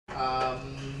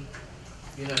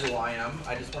you know who I am.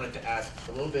 I just wanted to ask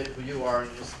a little bit who you are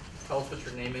and just tell us what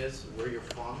your name is, where you're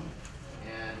from.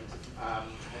 And I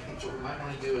think what we might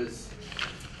want to do is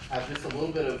have just a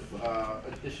little bit of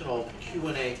additional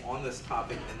Q&A on this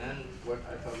topic, and then what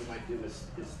I thought we might do is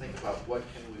think about what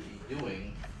can we be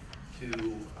doing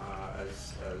to,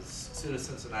 as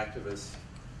citizens and activists,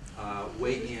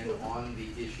 weigh in on the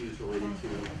issues related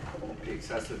to the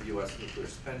excessive U.S. nuclear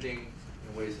spending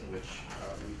and ways in which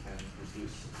we can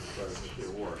reduce the threat of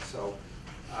nuclear war. So,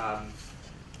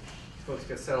 folks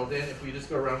get settled in. If we just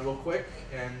go around real quick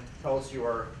and tell us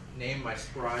your name, my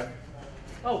scribe.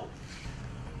 Oh.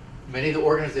 Many of the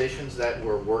organizations that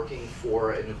were working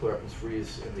for a nuclear weapons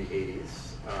freeze in the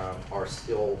 80s are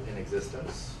still in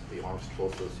existence. The Arms Control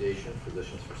Association,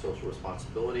 Physicians for Social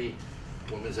Responsibility,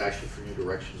 Women's Action for New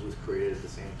Directions was created at the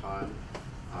same time.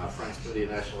 Friends Committee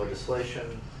of National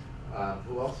Legislation.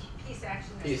 Who else? Peace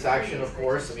Action. Peace Action, of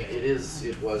course. I mean, it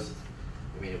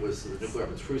was the Nuclear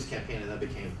Weapons Freeze campaign, and then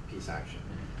became Peace Action.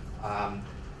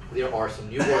 There are some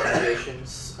new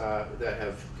organizations that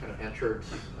have kind of entered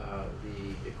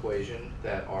the equation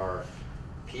that are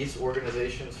peace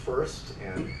organizations first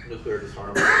and nuclear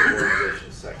disarmament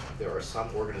organizations second. There are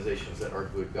some organizations that are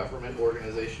good government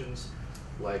organizations,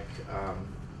 like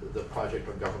the Project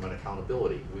on Government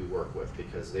Accountability we work with,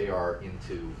 because they are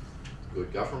into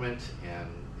good government and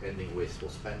ending wasteful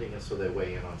spending, and so they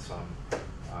weigh in on some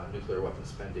nuclear weapons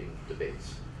spending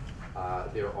debates.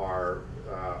 There are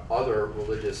other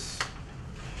religious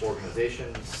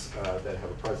organizations that have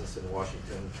a presence in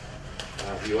Washington.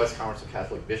 The U.S. Conference of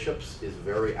Catholic Bishops is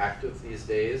very active these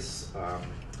days.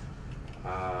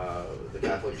 The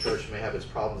Catholic Church may have its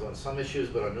problems on some issues,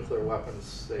 but on nuclear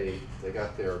weapons, they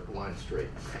got their line straight.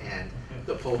 And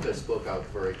the Pope has spoke out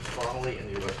very strongly, and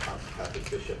the U.S. Conference of Catholic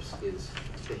Bishops is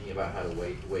thinking about how to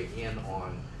weigh in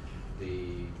on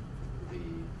the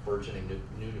burgeoning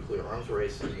new nuclear arms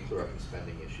race and nuclear weapons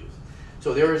spending issues.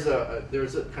 So there's a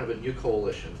kind of a new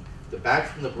coalition. The Back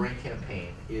from the Brink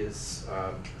campaign is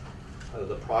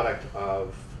the product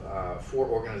of 4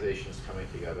 organizations coming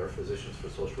together: Physicians for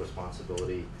Social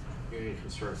Responsibility, Union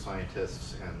Concerned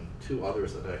Scientists, and 2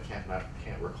 others that I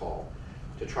can't recall,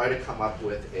 to try to come up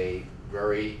with a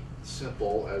very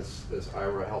simple, as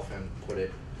Ira Helfand put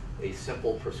it, a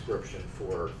simple prescription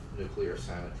for nuclear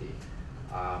sanity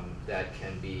that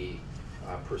can be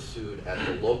pursued at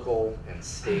the local and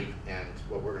state, and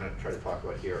what we're going to try to talk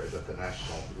about here is at the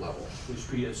national level. Is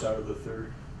PSR the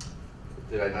third?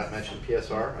 Did I not mention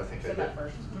PSR? I think I did. That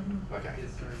first. Okay.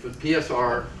 With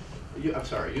PSR, I'm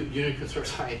sorry, Union Concerned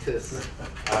Scientists.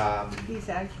 Peace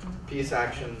Action. Peace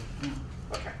Action.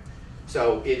 Okay.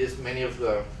 So it is many of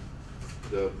the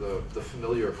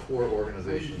familiar core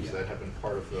organizations that have been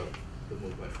part of the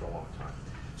movement for a long time.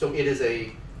 So it is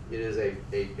a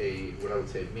what I would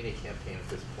say mini campaign at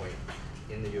this point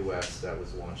in the U.S. that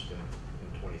was launched in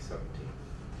 2017,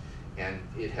 and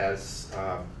it has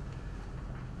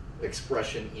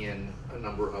expression in a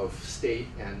number of state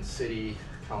and city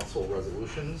council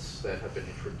resolutions that have been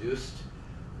introduced.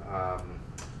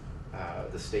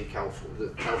 The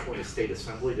California State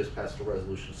Assembly just passed a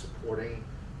resolution supporting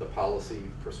the policy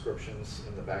prescriptions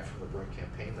in the Back from the Brink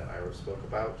campaign that Ira spoke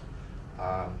about.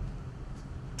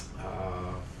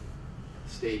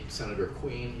 State Senator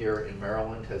Queen here in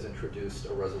Maryland has introduced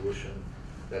a resolution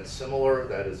that's similar,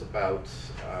 that is about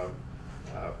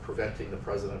preventing the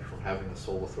president from having the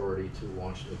sole authority to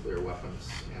launch nuclear weapons.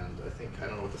 And I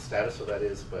don't know what the status of that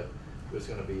is, but there's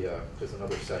going to be there's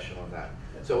another session on that.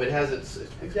 So it has its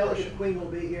expression. Delegate Queen will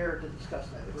be here to discuss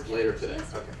that. Later today.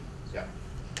 Okay. Yeah.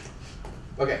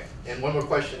 Okay. And one more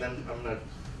question, then I'm going to.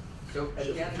 So at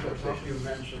the end of the talk, you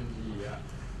mentioned the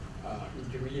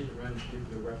intermediate range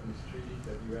nuclear weapons treaty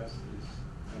that the U.S. is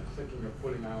thinking of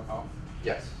pulling out of.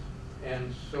 Yes.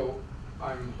 And so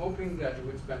I'm hoping that you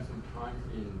would spend some time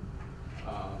in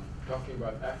talking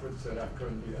about efforts that are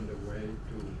currently underway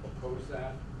to oppose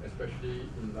that, especially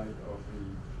in light of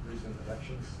the recent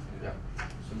elections, and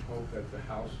some hope that the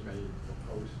House may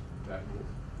oppose that move.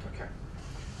 Okay.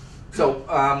 So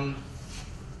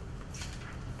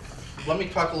let me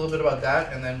talk a little bit about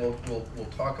that, and then we'll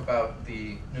talk about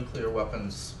the nuclear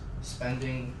weapons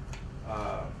spending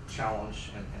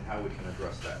challenge and how we can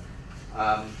address that.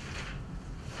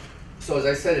 So as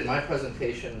I said in my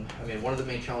presentation, I mean, one of the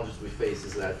main challenges we face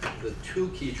is that the 2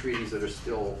 key treaties that are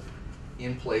still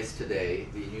in place today,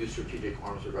 the New Strategic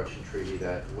Arms Reduction Treaty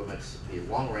that limits the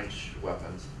long-range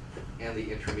weapons and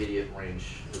the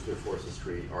Intermediate-Range Nuclear Forces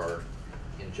Treaty, are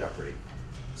in jeopardy.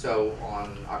 So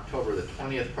on October the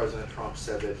 20th, President Trump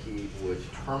said that he would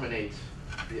terminate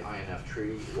the INF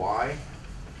treaty. Why?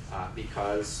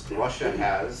 Because Russia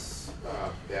has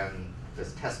been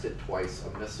has tested twice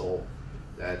a missile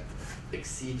that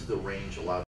exceeds the range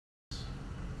allowed in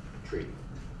the treaty.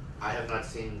 I have not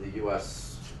seen the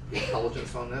U.S.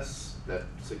 intelligence on this that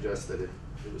suggests that it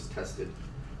was tested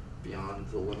beyond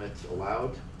the limit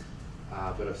allowed,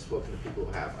 but I've spoken to people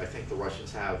who have. I think the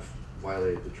Russians have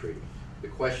violated the treaty. The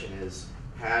question is,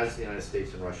 has the United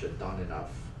States and Russia done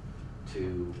enough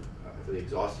to, have they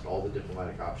exhausted all the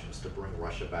diplomatic options to bring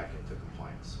Russia back into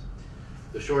compliance?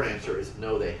 The short answer is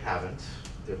no, they haven't.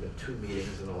 There have been 2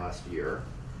 meetings in the last year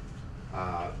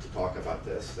to talk about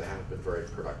this. They haven't been very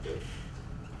productive.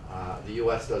 The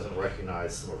U.S. doesn't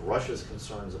recognize some of Russia's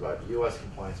concerns about U.S.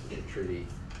 compliance with the treaty.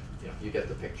 You know, you get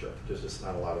the picture. There's just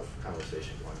not a lot of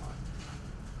conversation going on.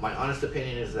 My honest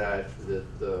opinion is that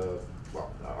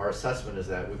our assessment is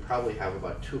that we probably have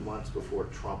about 2 months before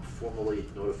Trump formally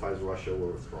notifies Russia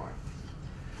we're withdrawing.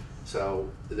 So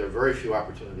there are very few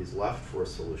opportunities left for a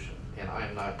solution, and I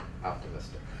am not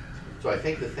optimistic. So I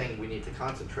think the thing we need to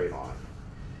concentrate on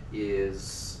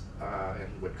is,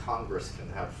 and what Congress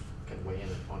can weigh in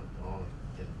on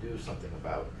and do something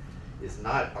about, is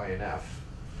not INF,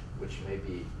 which may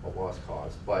be a lost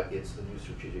cause, but it's the new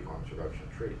Strategic Arms Reduction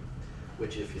Treaty,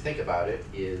 which, if you think about it,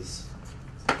 is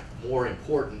more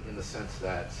important in the sense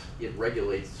that it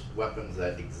regulates weapons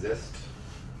that exist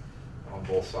on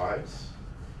both sides.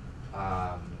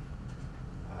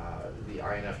 The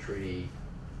INF treaty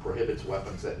prohibits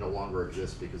weapons that no longer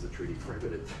exist because the treaty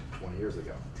prohibited 20 years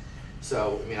ago.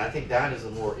 So, I mean, I think that is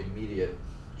a more immediate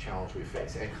challenge we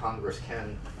face, and Congress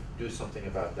can do something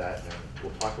about that, and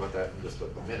we'll talk about that in just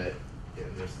a minute.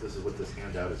 And this is what this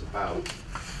handout is about.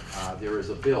 There is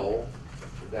a bill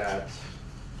that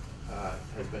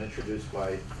has been introduced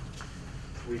by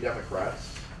 3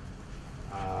 Democrats.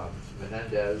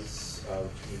 Menendez of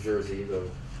New Jersey, the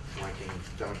ranking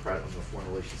Democrat on the Foreign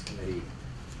Relations Committee,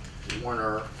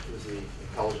 Warner, who's the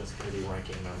Intelligence Committee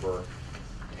ranking member,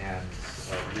 and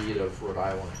Reed of Rhode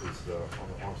Island, who's on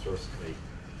the Armed Services Committee,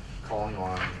 calling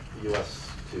on the U.S.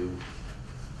 to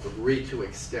agree to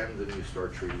extend the New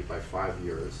START Treaty by 5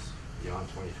 years beyond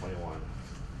 2021,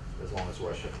 as long as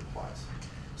Russia complies.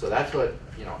 So that's what,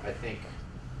 you know, I think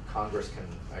Congress can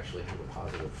actually have a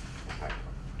positive impact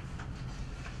on.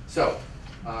 So,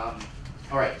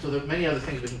 all right. So there are many other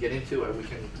things we can get into, and we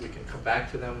can come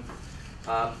back to them.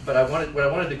 But what I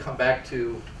wanted to come back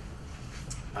to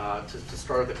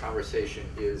start the conversation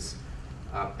is,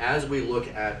 as we look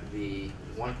at the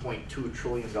 $1.2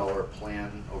 trillion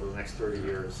plan over the next 30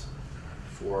 years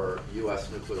for U.S.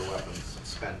 nuclear weapons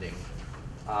spending,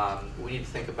 we need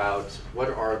to think about what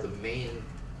are the main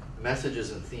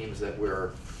messages and themes that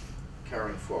we're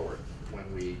carrying forward when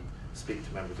we speak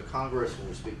to members of Congress, when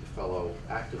we speak to fellow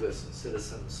activists and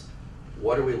citizens.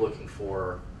 What are we looking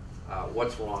for?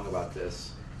 What's wrong about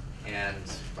this? And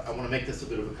I want to make this a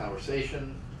bit of a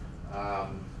conversation.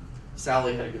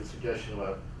 Sally had a good suggestion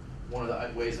about one of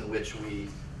the ways in which we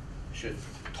should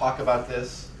talk about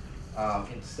this,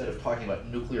 instead of talking about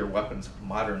nuclear weapons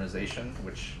modernization,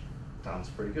 which sounds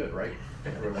pretty good, right?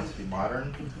 Everyone wants to be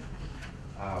modern.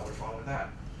 What's wrong with that?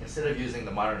 Instead of using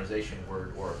the modernization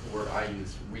word, or the word I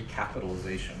use,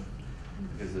 recapitalization,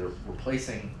 because they're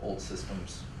replacing old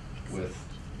systems with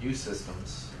new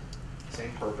systems,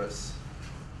 same purpose.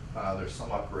 There's some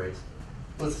upgrades.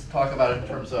 Let's talk about it in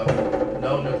terms of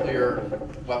no nuclear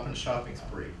weapons shopping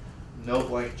spree, no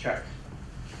blank check.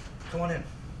 Come on in.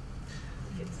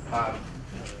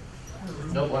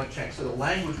 No blank check. So the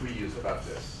language we use about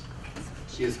this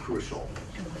is crucial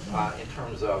in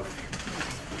terms of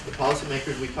the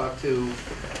policymakers we talk to,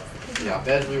 the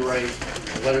op-eds we write,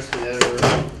 the letters to the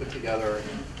editor put together.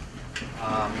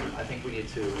 I think we need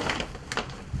to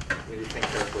think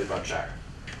carefully about that.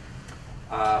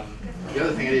 The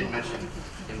other thing I didn't mention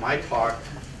in my talk,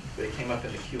 but it came up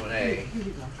in the Q&A,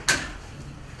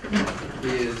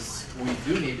 is we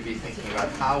do need to be thinking about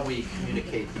how we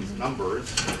communicate these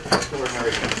numbers to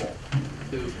ordinary people,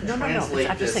 to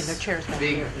translate this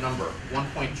big number,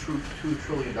 $1.2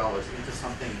 trillion, into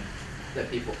something that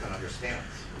people can understand.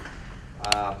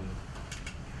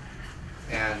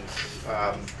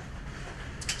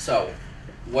 So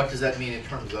what does that mean in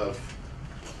terms of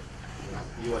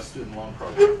U.S. student loan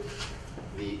program,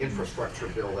 the infrastructure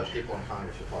bill that people in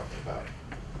Congress are talking about,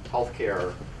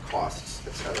 healthcare costs,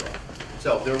 etc.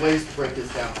 So there are ways to break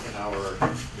this down in our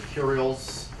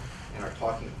materials and our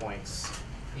talking points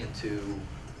into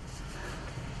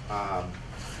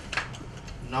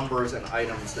numbers and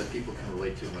items that people can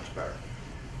relate to much better.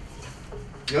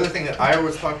 The other thing that I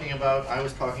was talking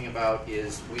about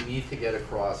is we need to get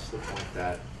across the point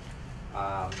that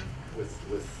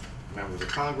with members of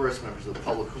Congress, members of the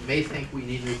public who may think we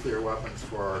need nuclear weapons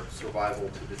for our survival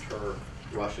to deter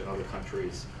Russia and other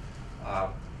countries.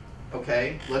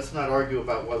 Okay, let's not argue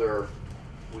about whether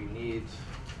we need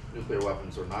nuclear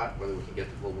weapons or not, whether we can get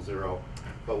to global zero.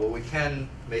 But what we can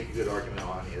make a good argument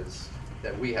on is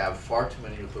that we have far too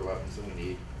many nuclear weapons than we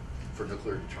need for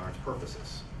nuclear deterrence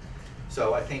purposes.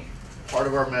 So I think part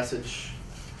of our message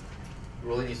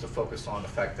really needs to focus on the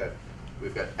fact that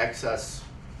we've got excess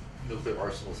nuclear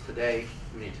arsenals today.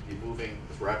 We need to be moving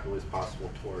as rapidly as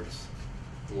possible towards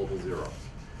global zero.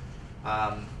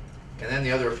 And then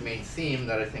the other main theme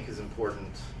that I think is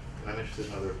important, and I'm interested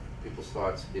in other people's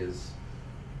thoughts, is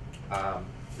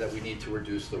that we need to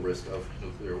reduce the risk of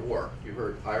nuclear war. You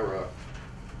heard Ira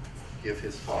give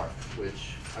his talk,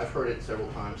 which I've heard it several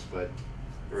times, but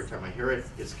every time I hear it,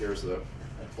 it scares the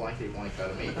blankety blank out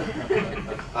of me.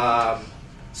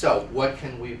 So what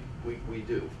can we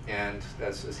do? And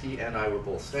as he and I were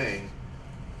both saying,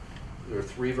 there are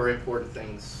three very important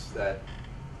things that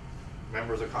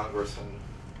members of Congress and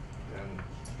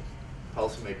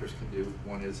policymakers can do.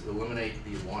 One is eliminate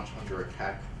the launch under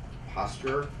attack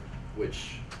posture,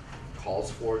 which calls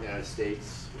for the United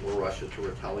States or Russia to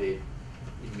retaliate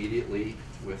immediately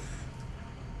with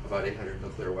about 800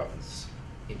 nuclear weapons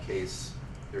in case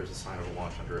there's a sign of a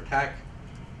launch under attack.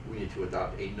 We need to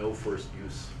adopt a no first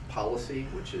use policy,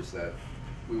 which is that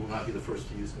we will not be the first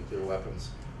to use nuclear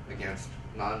weapons against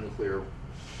non-nuclear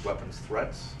weapons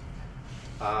threats.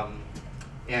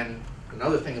 And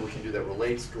another thing that we can do that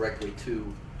relates directly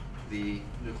to the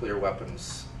nuclear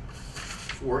weapons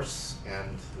force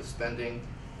and the spending,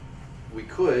 we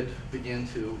could begin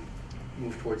to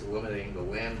move towards eliminating the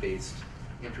land-based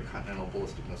intercontinental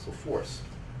ballistic missile force,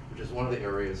 which is one of the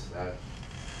areas that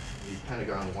the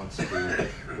Pentagon wants to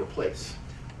replace.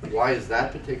 Why is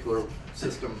that particular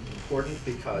system important?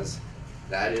 Because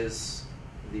that is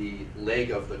the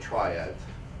leg of the triad,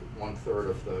 1/3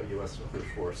 of the U.S. nuclear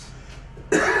force,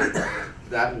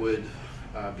 that would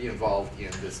be involved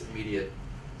in this immediate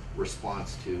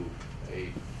response to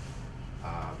a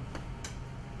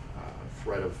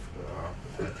threat of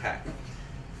an attack.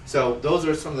 So those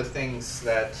are some of the things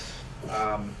that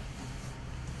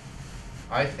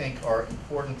I think are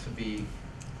important to be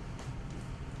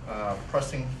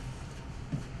pressing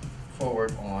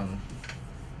forward on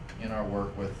in our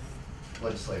work with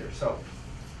legislators. So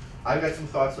I've got some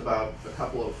thoughts about a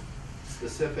couple of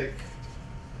specific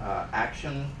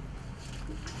action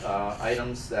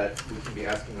items that we can be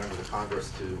asking members of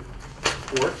Congress to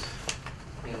support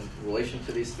in relation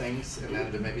to these things, and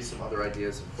then there may be some other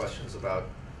ideas and questions about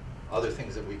other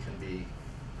things that we can be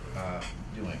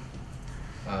doing.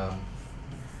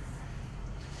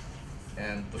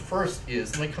 And the first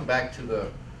is, let me come back to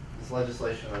this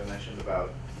legislation I mentioned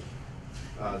about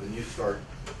the New START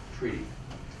treaty,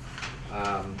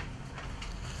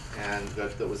 and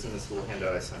that was in this little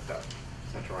handout I sent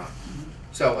around.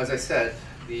 So as I said,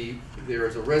 there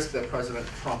is a risk that President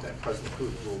Trump and President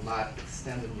Putin will not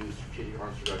extend the new Strategic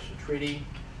Arms Reduction Treaty.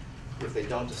 If they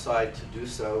don't decide to do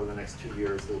so in the next 2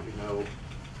 years, there will be no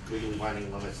legally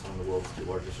binding limits on the world's two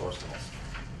largest arsenals.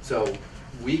 So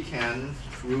we can,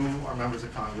 through our members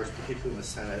of Congress, particularly in the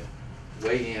Senate,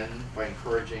 weigh in by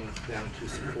encouraging them to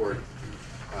support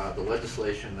the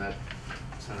legislation that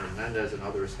Senator Menendez and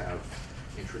others have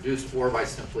introduced, or by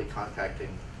simply contacting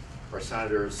our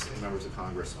senators and members of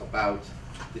Congress about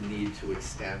the need to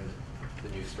extend the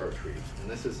New START treaty. And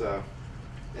this is an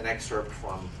excerpt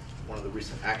from one of the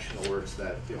recent action alerts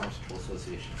that the Arms Control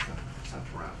Association sent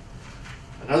around.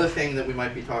 Another thing that we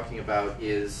might be talking about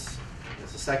is,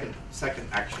 it's a second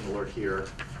action alert here,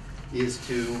 is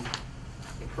to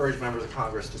encourage members of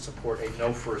Congress to support a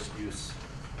no first use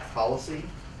policy.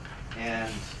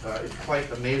 And it's quite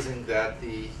amazing that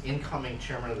the incoming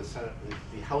chairman of the Senate,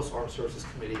 the House Armed Services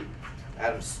Committee,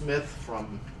 Adam Smith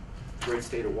from the great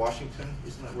state of Washington,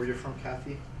 isn't that where you're from,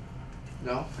 Kathy?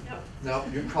 No? No. No,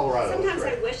 you're in Colorado. Sometimes that's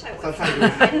right. I wish I was. Sometimes you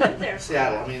wish. I lived there. for a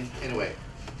Seattle. while. I mean, anyway,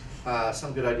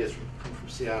 some good ideas come from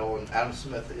Seattle, and Adam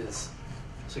Smith is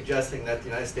suggesting that the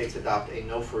United States adopt a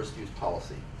no first use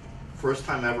policy. First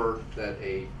time ever that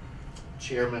a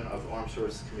chairman of the Armed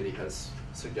Services Committee has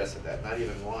suggested that. Not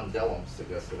even Ron Dellum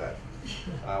suggested that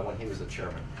when he was the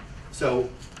chairman. So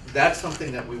that's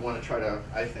something that we want to try to,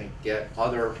 I think, get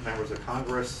other members of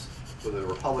Congress, whether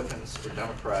Republicans or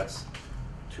Democrats,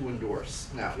 to endorse.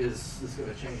 Now, is this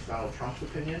going to change Donald Trump's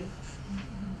opinion?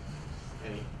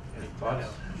 Any thoughts?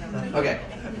 No. Okay,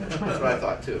 that's what I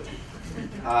thought too.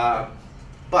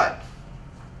 But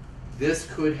this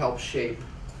could help shape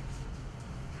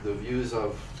the views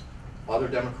of other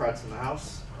Democrats in the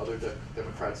House, other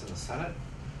Democrats in the Senate,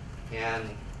 and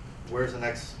where's the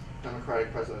next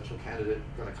Democratic presidential candidate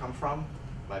going to come from.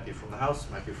 Might be from the House,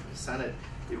 might be from the Senate.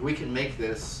 If we can make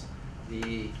this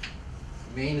the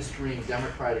mainstream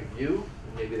Democratic view,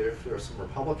 and maybe there are some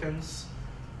Republicans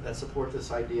that support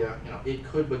this idea, it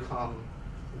could become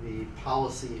the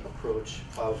policy approach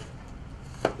of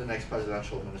the next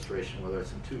presidential administration, whether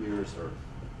it's in 2 years or,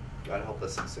 God help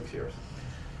us, in 6 years.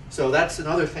 So that's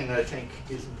another thing that I think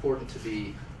is important to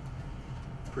be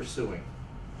pursuing.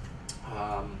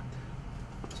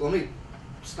 So let me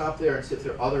stop there and see if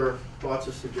there are other thoughts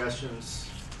or suggestions.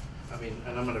 I mean,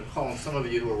 and I'm going to call on some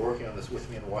of you who are working on this with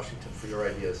me in Washington for your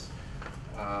ideas.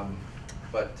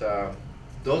 But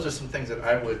those are some things that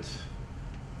I would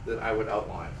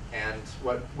outline. And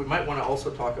what we might want to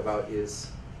also talk about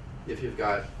is if you've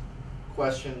got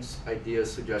questions, ideas,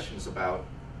 suggestions about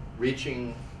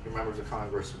reaching your members of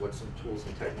Congress, what some tools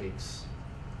and techniques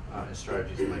and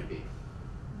strategies might be.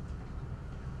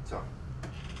 So,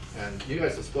 and you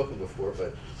guys have spoken before,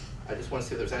 but I just want to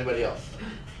see if there's anybody else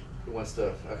who wants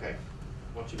to, okay.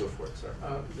 Why don't you go for it, sir?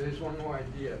 There's one more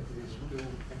idea, is to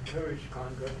encourage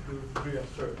Congress to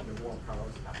reassert the war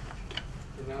powers.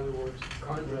 In other words,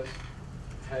 Congress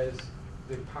has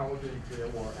the power to declare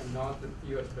war and not the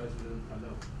U.S. president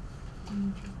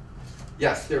alone.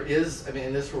 Yes, there is, I mean,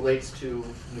 and this relates to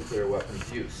nuclear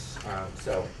weapons use.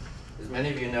 So, as many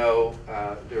of you know,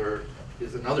 there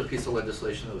is another piece of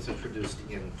legislation that was introduced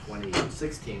in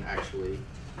 2016, actually,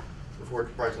 before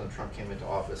President Trump came into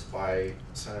office, by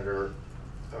Senator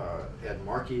Ed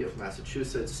Markey of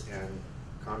Massachusetts and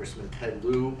Congressman Ted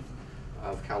Lieu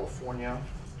of California.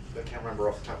 I can't remember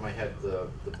off the top of my head the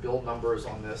bill numbers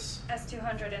on this.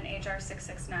 S200 and HR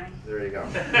 669. There you go.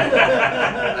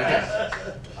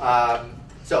 Okay.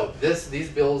 So these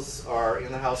bills are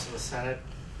in the House and the Senate.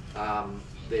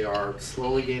 They are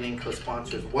slowly gaining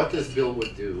co-sponsors. What this bill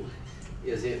would do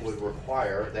is it would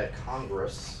require that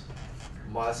Congress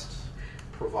must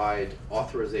provide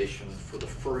authorization for the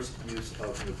first use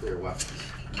of nuclear weapons.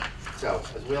 So,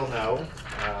 as we all know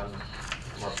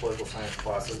from our political science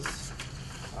classes,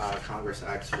 Congress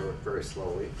acts very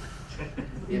slowly.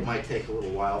 It might take a little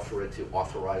while for it to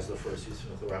authorize the first use of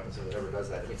nuclear weapons, if it ever does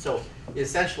that. I mean, so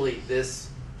essentially, this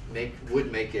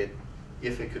would make it,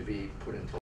 if it could be put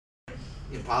into law,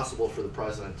 impossible for the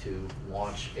president to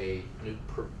launch a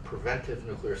preventive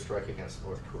nuclear strike against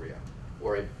North Korea,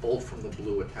 or a bolt from the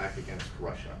blue attack against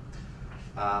Russia.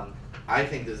 I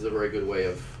think this is a very good way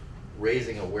of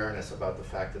raising awareness about the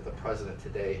fact that the president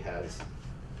today has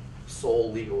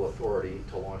sole legal authority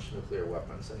to launch nuclear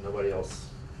weapons, and nobody else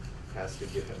has to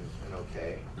give him an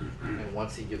okay. And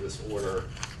once he gives this order,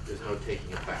 there's no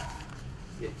taking it back.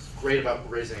 It's great about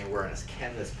raising awareness.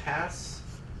 Can this pass?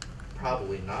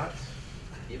 Probably not,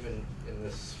 even in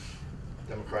this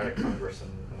Democratic Congress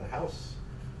and the House.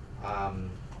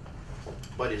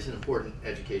 But it's an important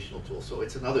educational tool. So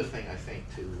it's another thing, I think,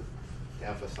 to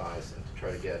emphasize and to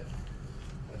try to get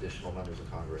additional members of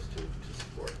Congress to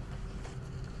support.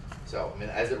 So, I mean,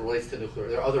 as it relates to nuclear,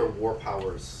 there are other war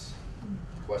powers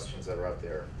questions that are out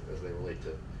there as they relate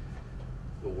to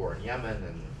the war in Yemen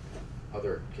and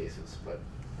other cases, but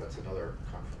that's another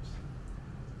conference.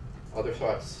 Other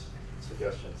thoughts,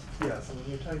 suggestions? Yeah, so when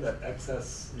you're talking about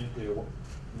excess nuclear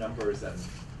numbers and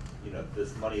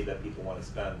this money that people want to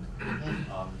spend,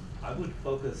 I would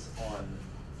focus on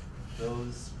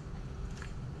those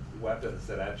weapons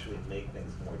that actually make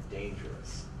things more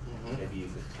dangerous. Mm-hmm. Maybe you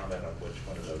could comment on which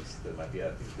one of those that might be.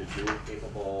 I think the dual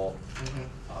capable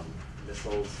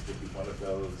missiles would be one of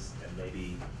those, and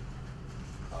maybe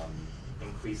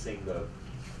increasing the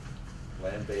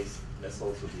land-based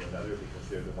missiles would be another, because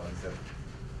they're the ones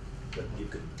that you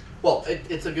could. Well,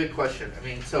 it's a good question. I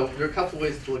mean, so there are a couple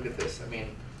ways to look at this. I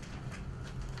mean,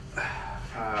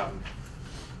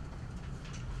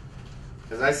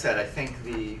 as I said, I think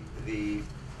the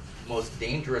most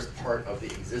dangerous part of the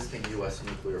existing U.S.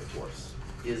 nuclear force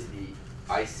is the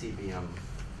ICBM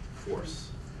force.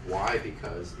 Why?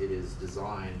 Because it is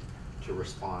designed to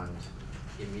respond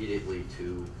immediately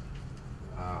to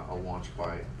a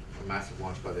massive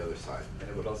launch by the other side. And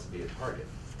it would also be a target.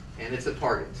 And it's a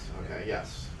target, okay,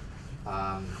 yes.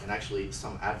 And actually,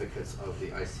 some advocates of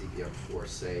the ICBM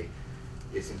force say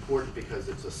it's important because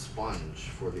it's a sponge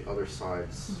for the other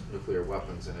side's nuclear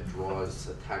weapons, and it draws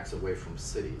attacks away from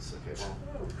cities. Okay,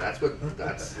 well, that's what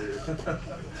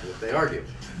they argue.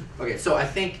 Okay, so I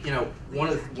think one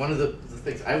of the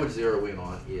things I would zero in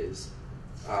on is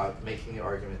making the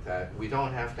argument that we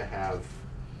don't have to have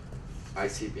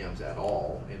ICBMs at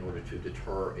all in order to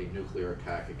deter a nuclear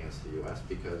attack against the U.S.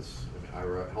 because, I mean,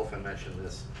 Ira Helfand mentioned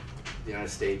this, the United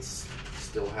States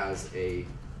still has a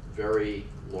very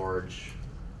large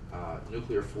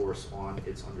nuclear force on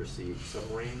its undersea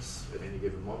submarines. At any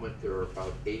given moment, there are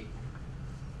about 8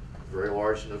 very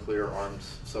large nuclear armed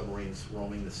submarines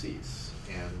roaming the seas.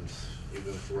 And even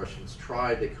if the Russians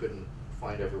tried, they couldn't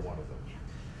find every one of them.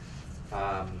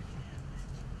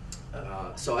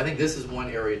 So I think this is one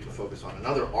area to focus on.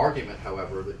 Another argument,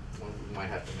 however, that one we might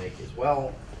have to make is,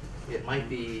 well, it might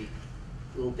be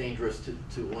a little dangerous to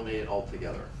eliminate it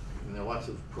altogether. And there are lots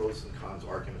of pros and cons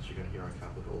arguments you're going to hear on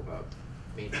Capitol about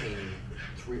maintaining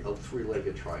a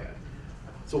three-legged triad.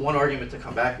 So one argument to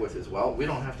come back with is, well, we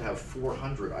don't have to have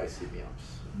 400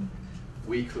 ICBMs.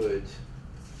 We could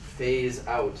phase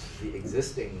out the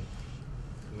existing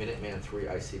Minuteman III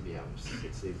ICBMs.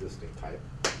 It's the existing type.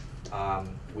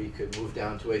 We could move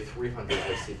down to a 300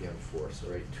 ICBM force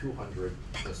or a 200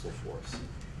 missile force.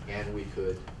 And we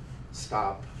could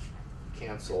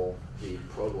cancel the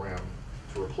program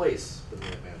to replace the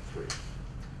Minuteman III.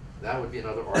 That would be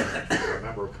another argument for a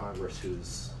member of Congress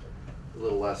who's a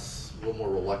little more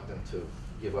reluctant to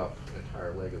give up an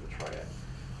entire leg of the triad.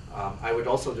 I would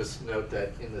also just note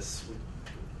that in this,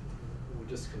 we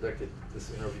just conducted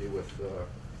this interview with the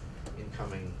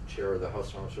incoming chair of the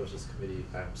House Armed Services Committee,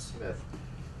 Adam Smith,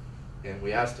 and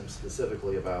we asked him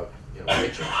specifically about,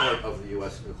 which part of the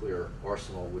U.S. nuclear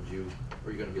arsenal are you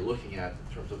going to be looking at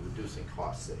in terms of reducing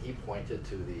costs? And he pointed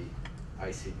to the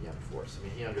ICBM force. I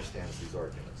mean, he understands these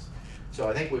arguments. So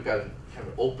I think we've got a kind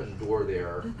of open door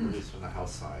there, at least from the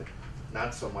House side.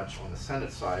 Not so much on the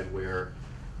Senate side, where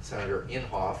Senator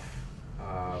Inhofe,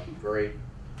 very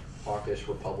hawkish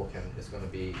Republican, is going to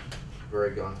be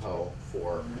very gung-ho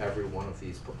for every one of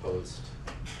these proposed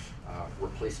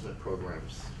replacement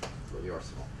programs for the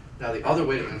arsenal. Now, the other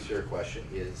way to answer your question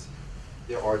is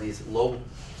there are these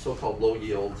so-called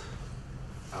low-yield,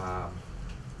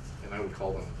 and I would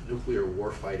call them nuclear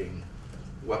warfighting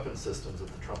weapon systems that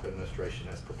the Trump administration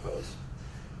has proposed.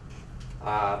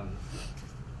 I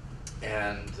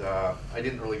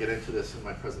didn't really get into this in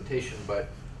my presentation, but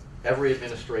every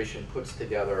administration puts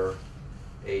together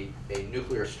a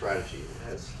nuclear strategy.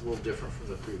 It's a little different from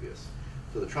the previous.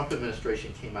 So the Trump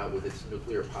administration came out with its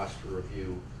nuclear posture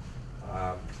review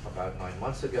about 9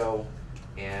 months ago,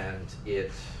 and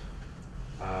it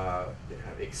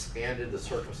expanded the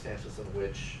circumstances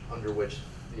under which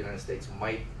the United States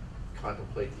might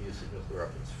contemplate the use of nuclear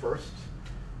weapons first,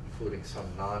 including some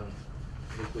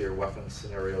non-nuclear weapons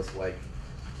scenarios, like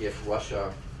if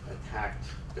Russia attacked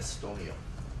Estonia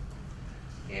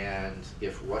and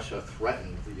if Russia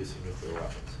threatened the use of nuclear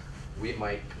weapons, we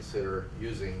might consider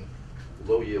using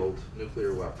low-yield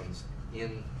nuclear weapons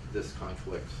in this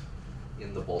conflict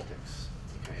in the Baltics.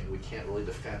 Okay, and we can't really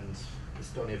defend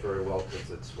Estonia very well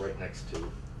because it's right next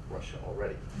to Russia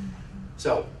already.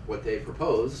 So what they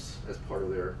proposed as part of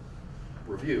their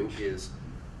review is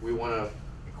we want to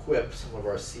equip some of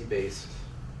our sea-based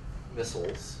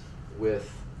missiles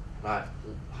with not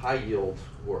high-yield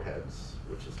warheads,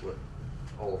 which is what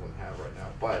all of them have right now,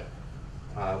 but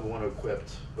we want to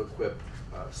equip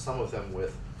some of them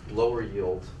with lower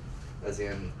yield, as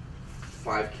in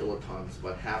 5 kilotons,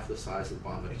 about half the size of the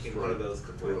bomb. I think one of those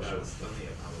could wipe out Estonia,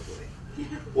 probably.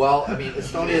 Well, I mean,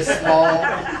 Estonia's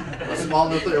a small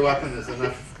nuclear weapon is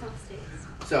enough.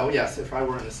 So yes, if I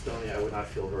were in Estonia, I would not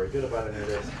feel very good about any of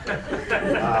this,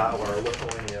 or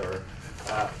Lithuania,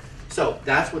 so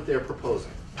that's what they're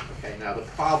proposing. Okay, now the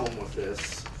problem with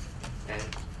this, and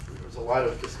there's a lot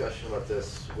of discussion about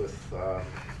this with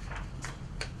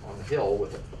on the Hill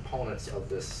with the opponents of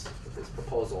this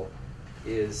proposal,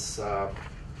 is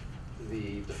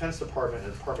the Defense Department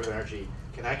and the Department of Energy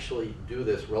can actually do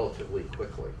this relatively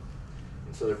quickly.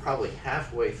 And so they're probably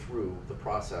halfway through the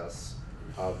process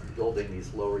of building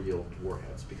these lower yield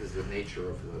warheads because of the nature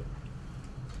of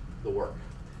the work.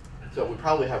 So we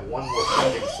probably have one more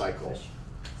funding cycle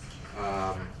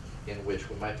in which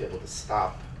we might be able to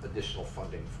stop additional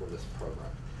funding for this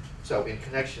program. So in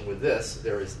connection with this,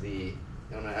 there is and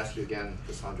I'm going to ask you again,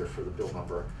 Cassandra, for the bill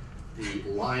number, the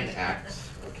Line Act,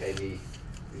 okay,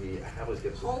 I always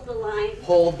get Hold the Line.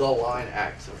 Hold the Line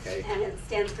Act, okay. And it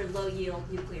stands for low yield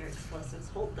nuclear explosives.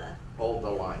 Hold the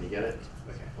line, you get it?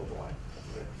 Okay, hold the line.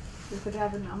 Okay. Does it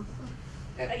have a number?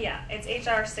 Yeah, it's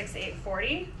HR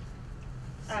 6840.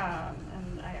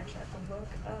 And I actually have to look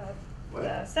up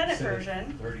the Senate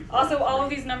version. 34. Also, all of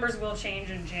these numbers will change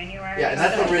in January. Yeah, and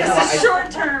that's so one reason this is why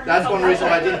short term. That's one reason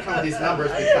why I didn't come with these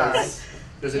numbers, because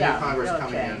there's a Yeah, new Congress they'll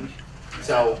coming change. in.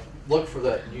 So look for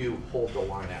the new Hold the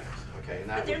Line Act, okay? And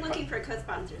that But they're would looking for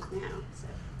co-sponsors now, so.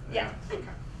 Yeah. Okay.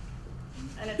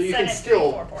 And it's So you can Senate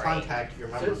still 3448. contact your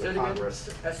members Say it of again. Congress.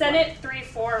 Senate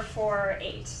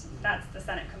 3448. That's the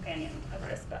Senate companion of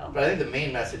this Right. bill. But I think the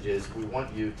main message is we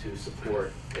want you to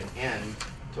support an end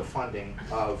to funding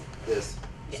of this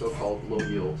Yes. so-called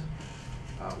low-yield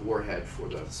warhead for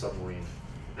the submarine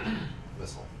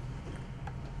missile.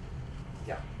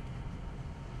 Yeah.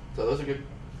 So those are good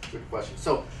questions.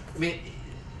 So, I mean,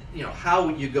 you know, how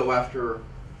would you go after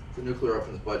the nuclear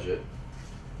weapons budget,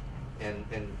 and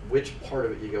which part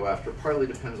of it you go after partly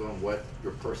depends on what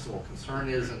your personal concern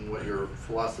is and what your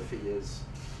philosophy is,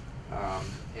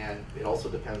 and it also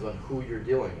depends on who you're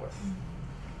dealing with.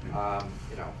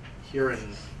 You know, here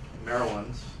in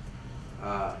Maryland,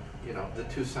 you know, the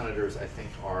two senators I think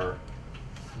are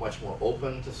much more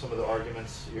open to some of the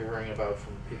arguments you're hearing about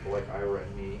from people like Ira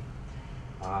and me.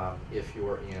 If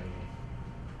you're in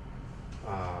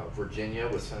Virginia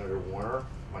with Senator Warner,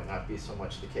 might not be so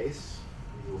much the case.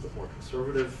 He's a little bit more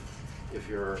conservative. If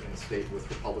you're in a state with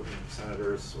Republican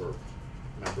senators or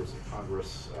members of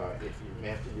Congress, if you may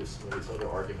have to use some of these other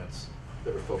arguments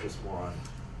that are focused more on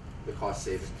the cost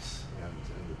savings and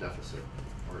the deficit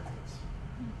arguments.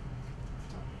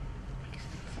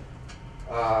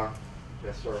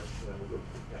 Yes, sir. Then we'll go.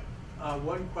 Yeah.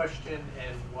 One question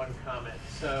and one comment.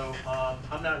 So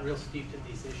I'm not real steeped in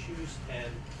these issues,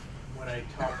 and when I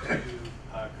talk to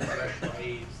congressional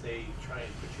aides, they try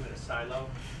and put you in a silo,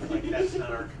 like that's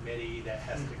not our committee, that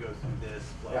has to go through this,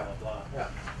 blah, Yeah. blah, blah.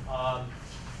 Yeah.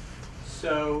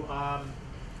 So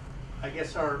I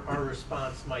guess our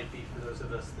response might be, for those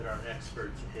of us that aren't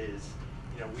experts, is,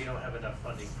 you know, we don't have enough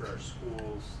funding for our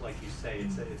schools. Like you say, it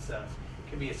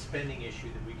can be a spending issue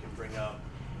that we can bring up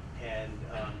and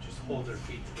just hold their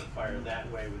feet to the fire that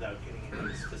way without getting into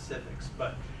the specifics.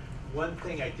 But one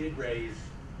thing I did raise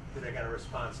that I got a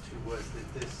response to was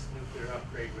that this nuclear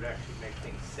upgrade would actually make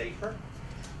things safer,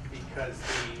 because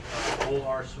the whole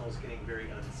arsenal is getting very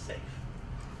unsafe.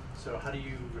 So how do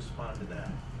you respond to that?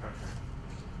 Okay.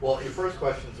 Well, your first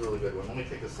question is a really good one. Let me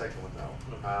take the second one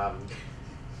now.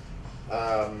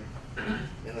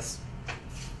 In this,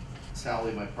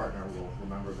 Sally, my partner, will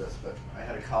remember this, but I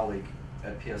had a colleague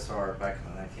at PSR back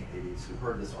in the 1980s who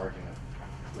heard this argument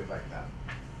way back then.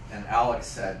 And Alex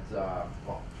said,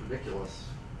 well, it's ridiculous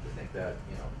to think that,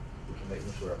 you know, we can make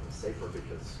nuclear weapons safer,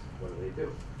 because what do?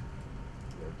 They're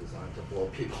designed to blow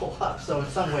people up. So in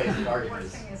some ways the argument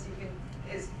Worst thing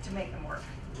is to make them work.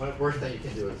 The worst thing you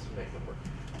can do is make them work.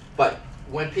 But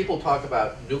when people talk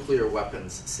about nuclear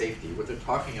weapons safety, what they're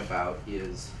talking about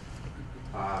is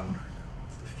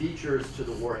features to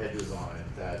the warhead design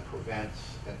that prevent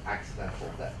an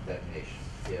accidental detonation.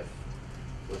 If,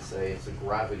 let's say, it's a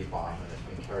gravity bomb and it's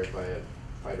being carried by a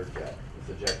fighter jet, if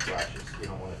the jet crashes, you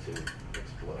don't want it to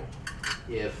explode.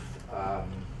 If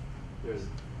there's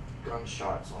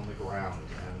gunshots on the ground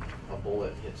and a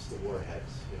bullet hits the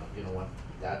warheads, you don't want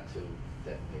that to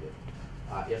detonate it.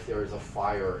 If there is a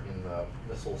fire in the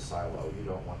missile silo, you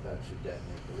don't want that to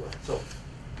detonate the warhead. So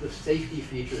the safety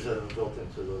features that are built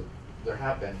into there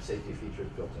have been safety features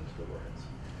built into the warheads.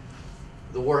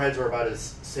 The warheads are about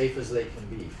as safe as they can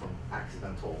be from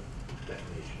accidental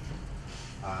detonation.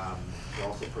 They're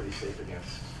also pretty safe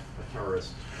against a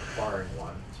terrorist acquiring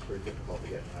one. It's pretty difficult to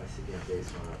get an ICBM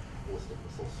based on a ballistic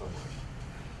missile somewhere.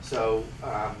 So,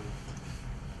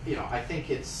 you know, I think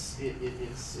it's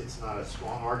not a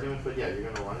strong argument, but yeah, you're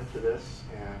going to run into this,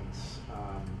 and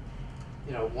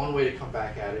you know, one way to come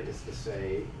back at it is to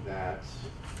say that,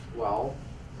 well,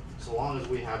 so long as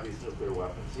we have these nuclear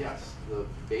weapons, yes, the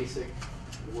basic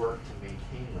work to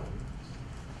maintain them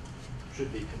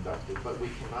should be conducted, but we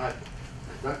cannot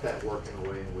conduct that work in a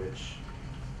way in which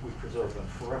we preserve them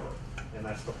forever, and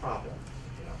that's the problem.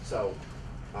 You know, so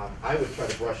I would try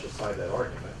to brush aside that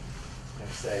argument and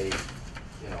say,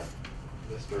 you know,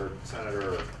 Mr.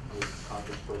 Senator, Ms.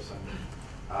 Congressperson,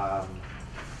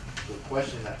 the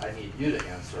question that I need you to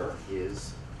answer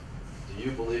is, do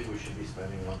you believe we should be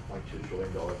spending $1.2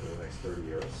 trillion over the next 30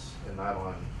 years, and not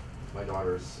on my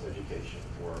daughter's education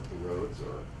or the roads,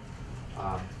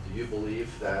 or do you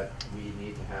believe that we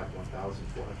need to have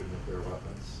 1,400 nuclear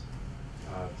weapons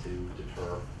to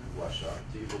deter Russia?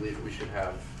 Do you believe we should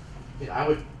have, you know, I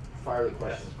would fire the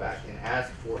questions back and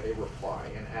ask for a reply,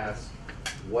 and ask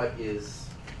what is,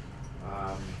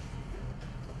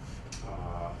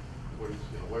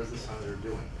 what is the senator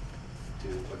doing to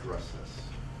address this?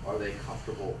 Are they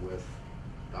comfortable with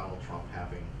Donald Trump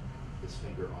having his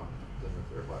finger on the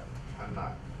nuclear button? I'm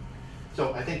not.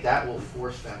 So I think that will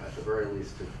force them, at the very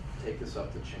least, to take this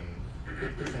up the chain,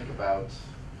 to think about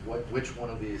which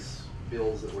one of these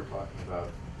bills that we're talking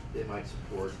about they might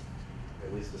support,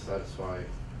 at least to satisfy,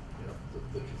 you know,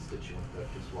 the constituent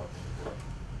that just walked in the door.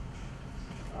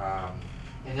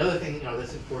 And the other thing,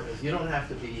 that's important is you don't have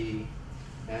to be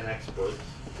an expert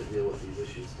to deal with these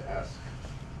issues, to ask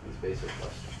these basic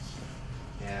questions.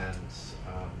 And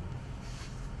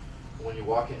when you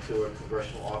walk into a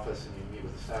congressional office and you meet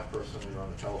with a staff person or you're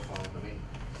on the telephone, I mean,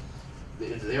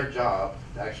 it's their job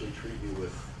to actually treat you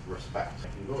with respect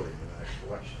if you voted in the next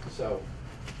election. So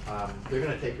they're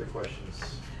going to take your questions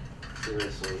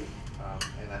seriously,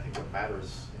 and I think what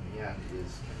matters in the end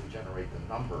is, can we generate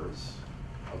the numbers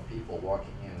of people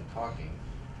walking in and talking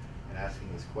and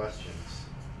asking these questions,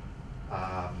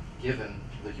 given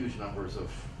the huge numbers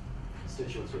of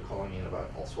constituents who are calling in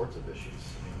about all sorts of issues.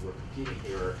 I mean, we're competing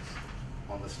here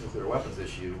on this nuclear weapons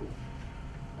issue,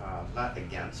 not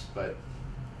against, but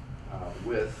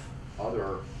with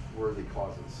other worthy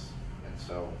causes. And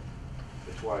so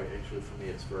that's why, actually, for me,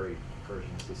 it's very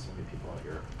encouraging to see so many people out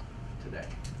here today.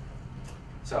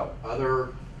 So,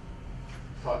 other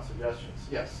thoughts, suggestions?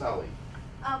 Yes, Sally.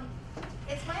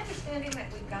 It's my understanding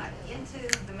that we got into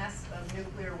the mess of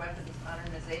nuclear weapons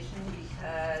modernization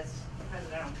because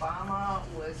President Obama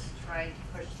was trying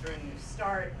to push through a New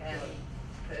START, and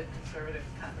the conservative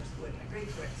Congress wouldn't agree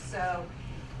to it. So,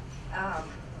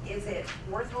 is it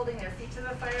worth holding their feet to the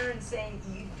fire and saying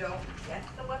you don't get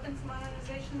the weapons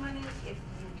modernization money if you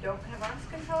don't have arms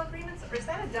control agreements? Or is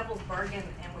that a devil's bargain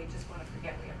and we just want to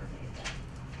forget we ever made that?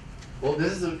 Well,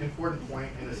 this is an important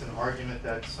point, and it's an argument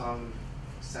that some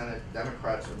Senate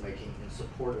Democrats are making in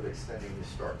support of extending the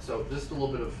START. So just a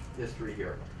little bit of history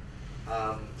here.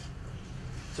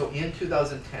 So in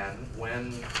 2010,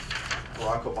 when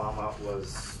Barack Obama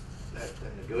had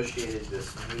negotiated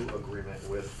this new agreement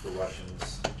with the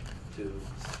Russians to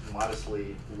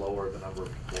modestly lower the number of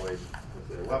deployed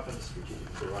nuclear weapons, strategic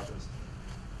nuclear weapons,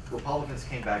 Republicans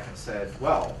came back and said,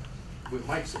 well, we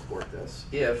might support this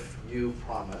if you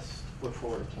promise to put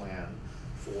forward a plan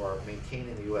for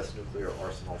maintaining the U.S. nuclear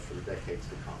arsenal for the decades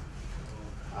to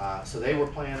come. So they were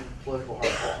playing political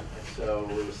hardball. And so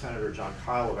it was Senator John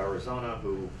Kyle of Arizona,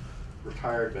 who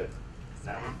retired but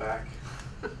now went back,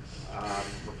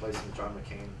 replacing John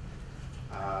McCain.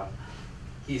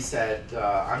 He said,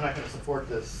 I'm not going to support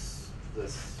this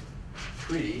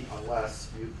treaty unless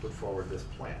you put forward this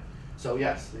plan. So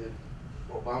yes, the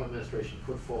Obama administration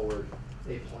put forward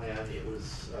a plan. It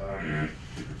was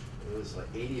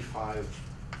like $85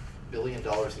 billion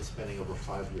in spending over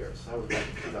 5 years. That was back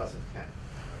in 2010.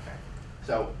 Okay.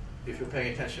 So if you're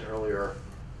paying attention earlier,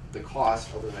 the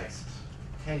cost over the next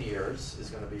 10 years is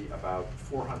going to be about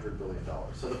 $400 billion.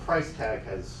 So the price tag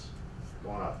has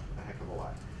gone up a heck of a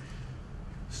lot.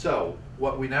 So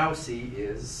what we now see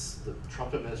is the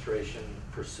Trump administration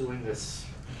pursuing this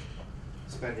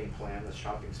spending plan, this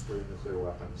shopping spree of nuclear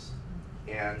weapons,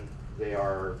 and they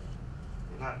are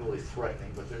not really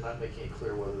threatening, but they're not making it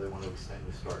clear whether they want to extend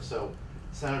New START. So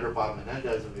Senator Bob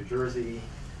Menendez of New Jersey,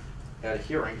 at a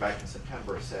hearing back in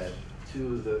September, said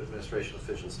to the administration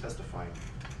officials testifying,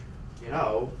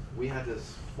 we had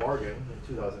this bargain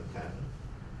in 2010.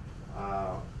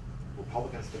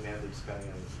 Republicans demanded spending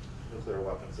on nuclear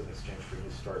weapons in exchange for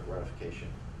New START ratification.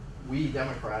 We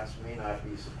Democrats may not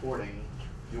be supporting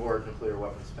your nuclear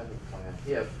weapons spending plan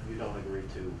if you don't agree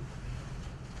to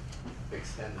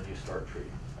extend the New START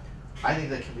treaty. I think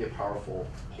that can be a powerful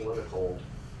political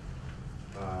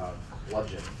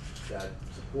bludgeon that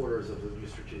supporters of the new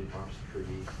strategic arms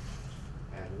treaty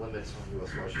and limits on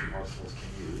U.S. Russian arsenals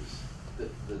can use.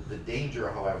 The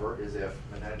danger, however, is if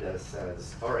Menendez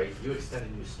says, all right, you extend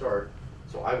a New START,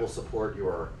 so I will support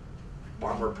your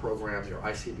bomber program, your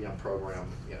ICBM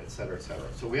program, et cetera, et cetera.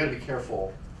 So we got to be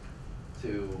careful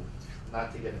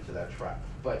not to get into that trap.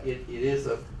 But it is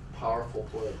a powerful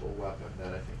political weapon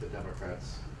that I think the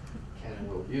Democrats can and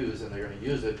will use, and they're going to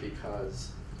use it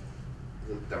because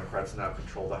the Democrats now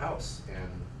control the House, and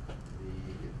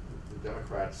the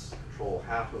Democrats control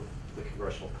half of the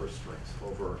congressional purse strings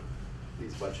over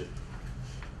these budget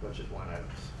line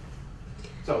items.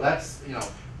 So that's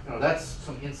that's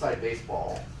some inside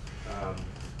baseball,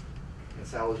 and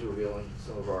Sal is revealing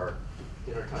some of our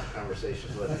intertime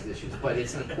conversations about these issues, but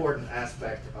it's an important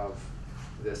aspect of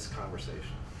this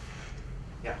conversation.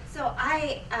 Yeah. So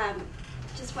I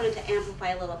just wanted to amplify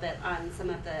a little bit on some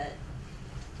of the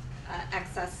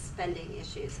excess spending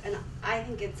issues, and I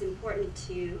think it's important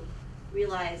to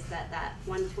realize that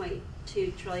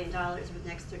 $1.2 trillion over the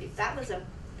next 30, that was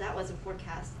a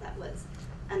forecast that was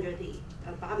under the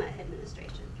Obama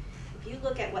administration. If you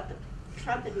look at what the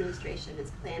Trump administration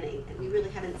is planning, and we really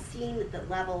haven't seen the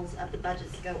levels of the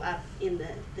budgets go up in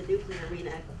the nuclear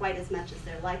arena quite as much as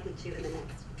they're likely to in the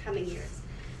next coming years.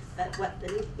 But what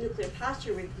the nuclear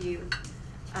posture review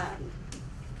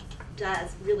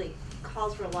does really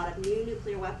calls for a lot of new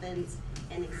nuclear weapons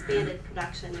and expanded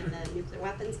production in the nuclear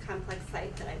weapons complex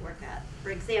site that I work at.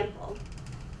 For example,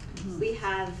 we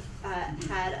have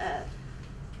had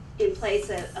in place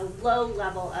a low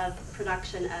level of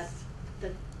production of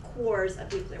the cores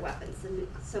of nuclear weapons, the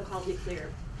so-called nuclear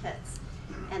pits.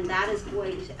 And that is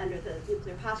going to, under the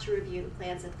nuclear posture review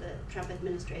plans of the Trump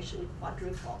administration,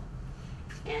 quadruple.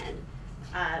 And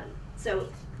so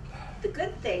the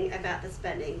good thing about the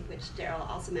spending, which Daryl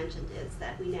also mentioned, is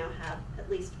that we now have at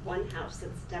least one House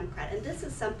that's Democrat. And this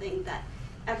is something that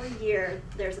every year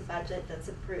there's a budget that's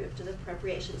approved to the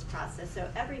appropriations process. So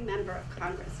every member of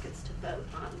Congress gets to vote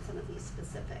on some of these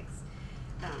specifics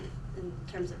in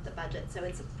terms of the budget. So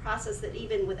it's a process that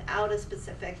even without a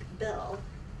specific bill,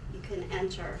 you can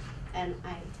enter. And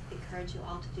I encourage you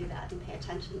all to do that and pay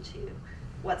attention to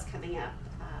what's coming up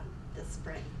this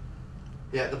spring.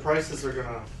 Yeah, the prices are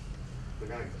gonna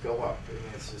go up. I mean,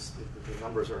 it's just the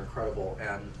numbers are incredible,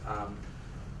 and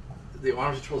the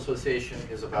Arms Control Association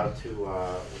is about to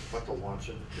launch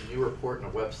a new report and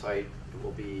a website. It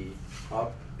will be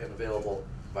up and available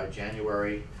by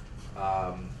January.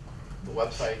 The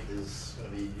website is going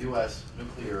to be U.S.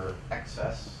 Nuclear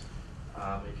Excess. You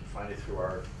can find it through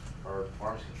our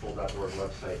armscontrol.org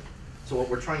website. So what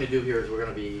we're trying to do here is we're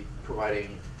going to be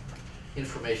providing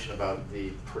information about the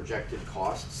projected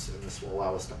costs, and this will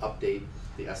allow us to update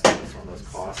the estimates on those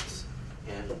costs,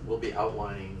 and we'll be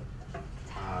outlining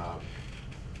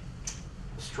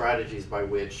strategies by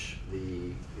which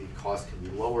the cost can be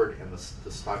lowered and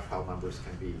the stockpile numbers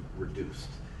can be reduced.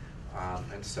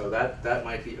 And so that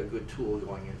might be a good tool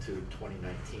going into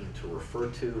 2019 to refer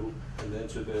to. And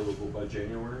that's available by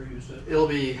January, you said?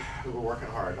 We're working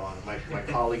hard on it. My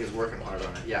colleague is working hard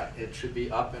on it. Yeah, it should be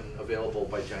up and available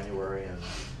by January, and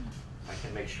I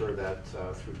can make sure that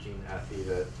through Jean Athy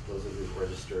that those of you who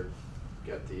registered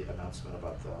get the announcement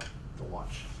about the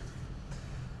launch.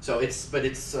 So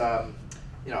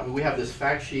you know, we have this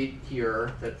fact sheet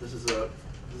here that this is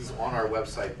on our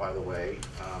website, by the way.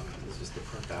 This is just a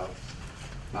printout.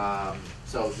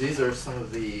 So these are some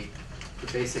of the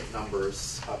basic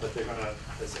numbers, but they're gonna,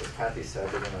 as Kathy said,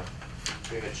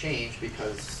 they're gonna change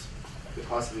because the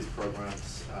cost of these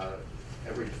programs,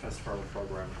 every Defense Department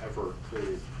program ever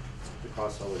created, the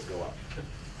costs always go up.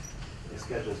 The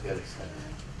schedules get extended.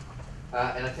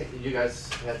 And I think you guys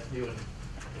you and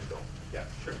Bill. Yeah,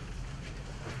 sure.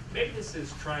 Maybe this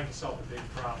is trying to solve a big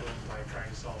problem by trying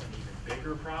to solve an even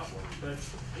bigger problem, but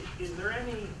is there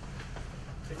any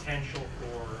potential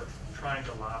for trying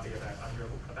to lobby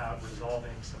about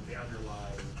resolving some of the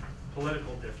underlying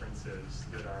political differences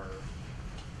that are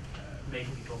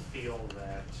making people feel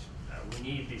that we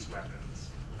need these weapons?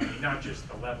 I mean, not just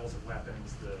the levels of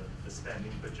weapons, the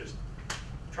spending, but just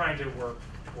trying to work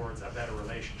towards a better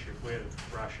relationship with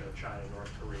Russia, China,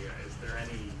 North Korea. Is there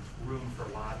any room for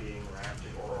lobbying or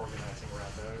acting or organizing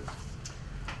around those?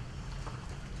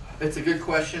 It's a good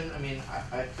question. I mean,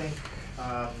 I think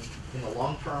in the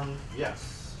long term,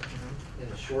 yes. In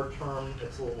the short term,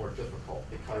 it's a little more difficult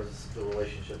because the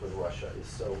relationship with Russia is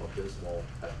so abysmal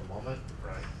at the moment.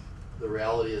 Right. The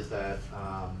reality is that,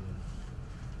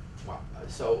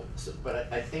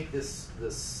 but I think this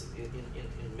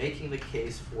in making the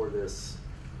case for this,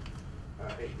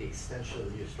 the extension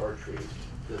of the New START treaty,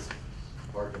 this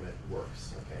argument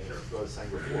works. Okay, sure. As I was saying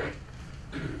before,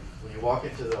 when you walk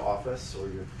into the office or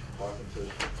you're talking to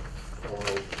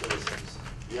fellow citizens,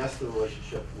 yes, the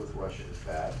relationship with Russia is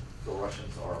bad. The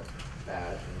Russians are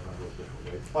bad in a number of different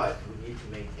ways, but we need to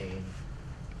maintain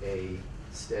a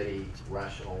steady,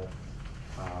 rational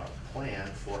plan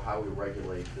for how we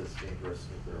regulate this dangerous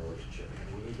nuclear relationship.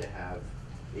 And we need to have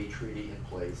a treaty in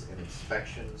place and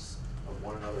inspections of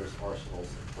one another's arsenals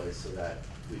in place so that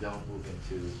we don't move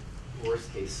into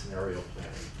worst case scenario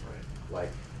planning, right?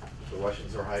 Like the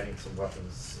Russians are hiding some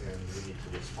weapons and we need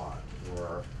to respond,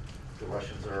 or the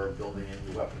Russians are building a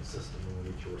new weapon system and we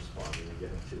need to respond, and we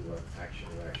get into action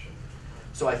reaction.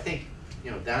 So I think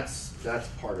that's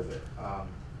part of it.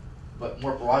 But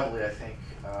more broadly, I think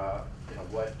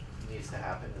what needs to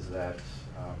happen is that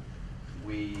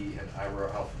we, and Ira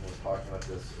Alphen was talking about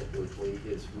this briefly,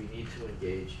 is we need to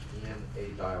engage in a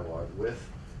dialogue with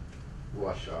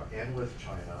Russia and with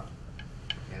China,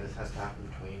 and this has to happen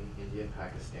between India and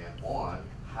Pakistan, on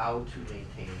how to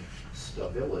maintain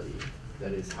stability.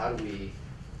 That is, how do we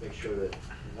make sure that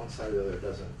one side or the other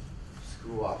doesn't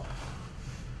screw up?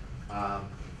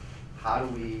 How do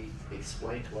we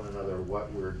explain to one another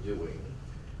what we're doing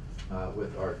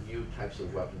with our new types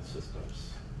of weapon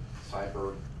systems,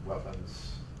 cyber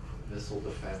weapons, missile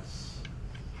defense,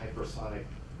 hypersonic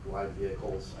glide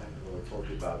vehicles? I haven't really told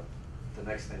you about the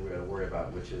next thing we gotta worry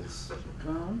about, which is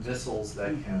Drones? missiles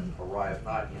that can arrive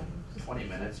not in 20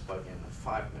 minutes, but in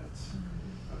 5 minutes,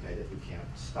 okay, that you can't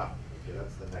stop. Okay,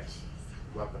 that's the next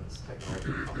weapons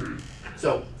technology.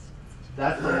 So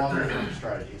that's the longer term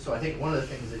strategy. So I think one of the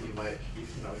things that you might,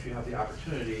 you know, if you have the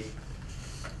opportunity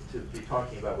to be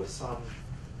talking about with some,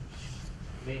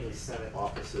 mainly Senate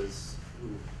offices who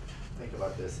think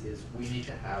about this, is we need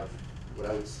to have what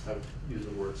I would use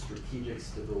the word strategic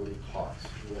stability talks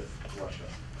with Russia.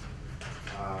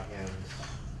 And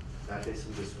that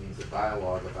basically just means a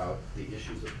dialogue about the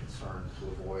issues of concern to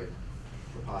avoid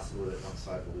the possibility that one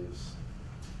side believes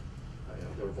you know,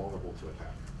 they're vulnerable to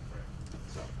attack.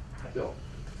 So, Bill.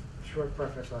 Short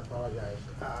preface, I apologize.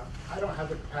 I don't have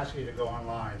the capacity to go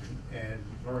online and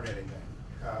learn anything.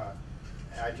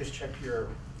 I just checked your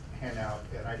handout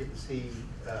and I didn't see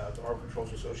the Armed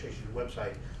Controls Association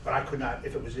website, but I could not,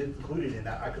 if it was included in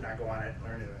that, I could not go on it and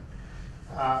learn anything.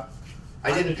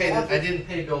 I didn't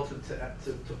pay Bill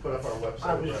to put up our website.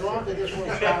 I was drawn to this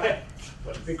workshop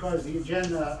because the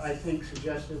agenda, I think,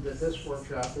 suggested that this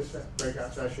workshop, this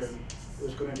breakout session,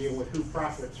 was going to deal with who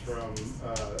profits from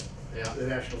the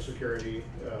national security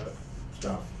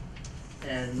stuff.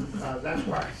 And that's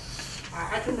why.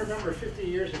 I can remember 50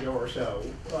 years ago or so,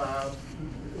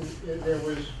 there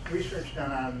was research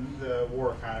done on the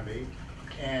war economy,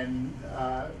 and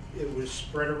it was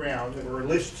spread around. There were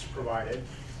lists provided.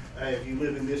 If you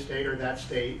live in this state or that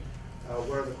state,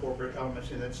 what are the corporate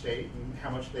elements in that state and how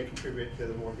much they contribute to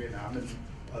the war in Vietnam and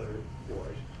other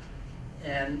wars.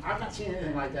 And I've not seen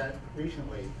anything like that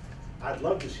recently. I'd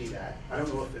love to see that. I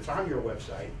don't know if it's on your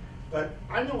website, but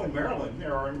I know in Maryland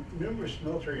there are numerous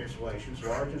military installations,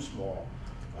 large and small.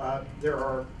 There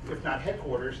are, if not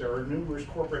headquarters, there are numerous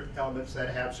corporate elements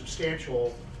that have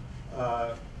substantial,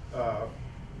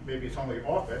 maybe it's only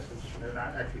office, they're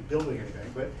not actually building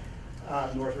anything, but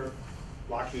Northrop,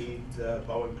 Lockheed,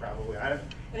 Boeing probably.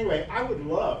 Anyway, I would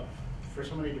love for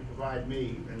somebody to provide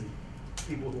me and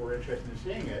people who are interested in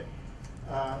seeing it,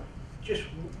 just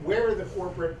where the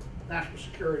corporate national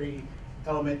security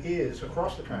element is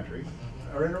across the country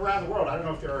or in around the world. I don't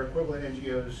know if there are equivalent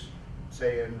NGOs,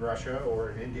 say in Russia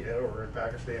or in India or in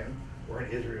Pakistan or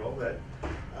in Israel that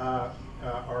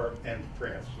are, and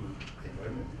France and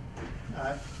England.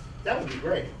 That would be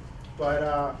great, but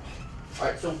all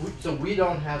right, so we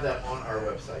don't have that on our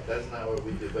website. That's not what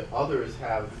we do, but others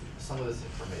have some of this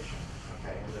information,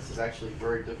 okay? And this is actually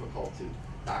very difficult to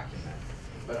document.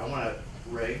 But I want to,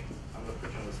 Ray, I'm going to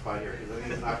put you on the spot here because I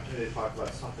think it's an opportunity to talk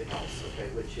about something else, okay?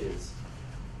 Which is,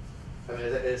 I mean,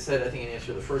 as I said, I think in answer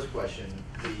to the first question,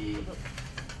 the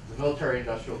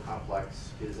military-industrial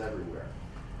complex is everywhere,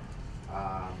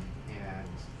 and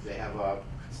they have a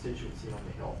constituency on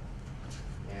the Hill,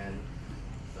 and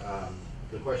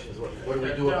the question is, what do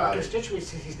we do about it?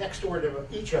 Constituency is next door to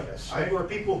each of us. There are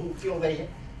people who feel they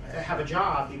have a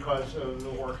job because of the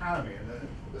war economy. And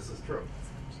this is true.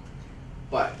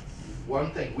 But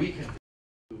one thing we can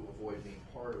do to avoid being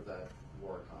part of that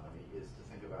war economy is to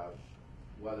think about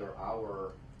whether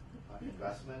our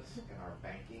investments and our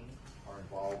banking are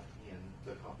involved in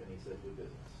the companies that do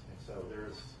business. And so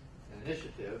there's an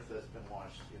initiative that's been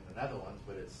launched in the Netherlands,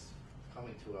 but it's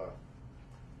coming to a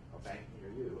bank near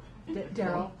you.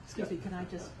 Daryl, excuse me, can I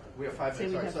just? We have 5 say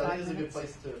we minutes, have so I 5 think it's a good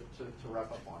minutes? place to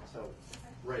wrap up on. So,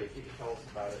 Ray, if you could tell us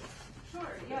about it. Sure,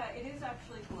 yeah, it is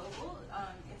actually global.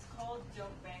 It's called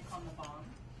Don't Bank on the Bomb,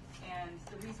 and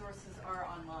the resources are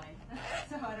online.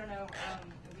 So I don't know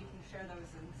if we can share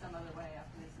those in some other way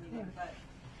after this meeting, but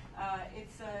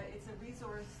it's a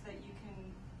resource that you can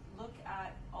look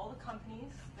at all the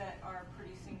companies that are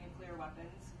producing nuclear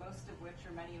weapons, most of which,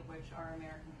 or many of which, are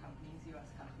American companies, U.S.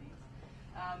 companies,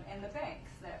 and the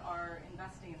banks that are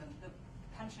investing in them, the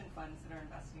pension funds that are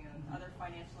investing in them, other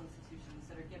financial institutions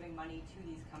that are giving money to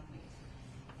these companies.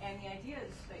 And the idea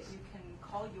is that you can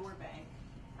call your bank,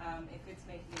 if it's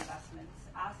making investments,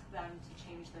 ask them to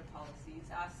change their policies,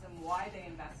 ask them why they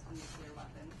invest in nuclear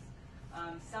weapons.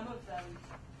 Some of them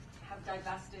have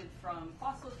divested from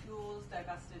fossil fuels,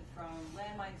 divested from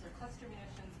landmines or cluster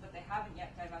munitions, but they haven't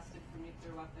yet divested from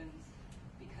nuclear weapons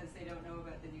because they don't know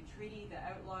about the new treaty that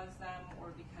outlaws them,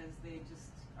 or because they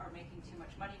just are making too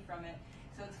much money from it.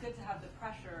 So it's good to have the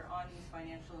pressure on these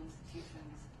financial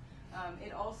institutions.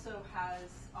 It also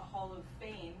has a hall of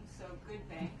fame, so good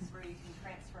banks where you can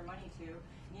transfer money to.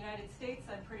 In the United States,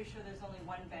 I'm pretty sure there's only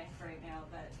one bank right now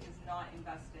that is not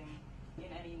investing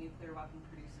in any nuclear weapon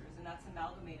producers, and that's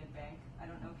Amalgamated Bank. I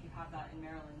don't know if you have that in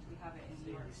Maryland. We have it in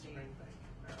New York State.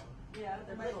 Yeah,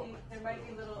 there might be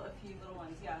a few little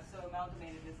ones. Yeah, so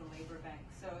Amalgamated is a labor bank.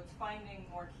 So it's finding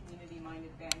more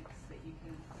community-minded banks that you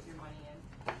can put your money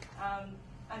in.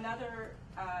 Another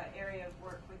area of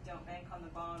work with Don't Bank on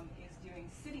the Bomb is doing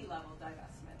city-level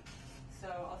divestment. So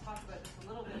I'll talk about this a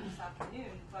little bit this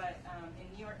afternoon, but in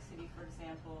New York City, for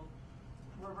example,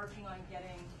 we're working on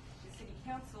getting the city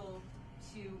council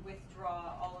to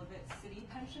withdraw all of its city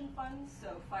pension funds,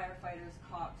 so firefighters,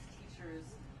 cops, teachers,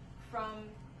 from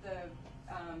the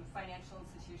financial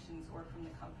institutions or from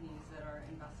the companies that are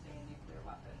investing in nuclear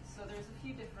weapons. So there's a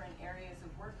few different areas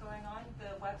of work going on.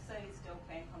 The website is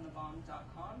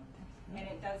don'tbankonthebomb.com, and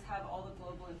it does have all the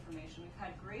global information. We've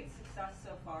had great success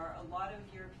so far. A lot of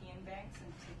European banks in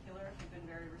particular have been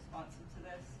very responsive to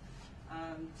this.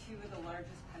 Two of the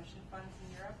largest pension funds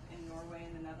in Europe, in Norway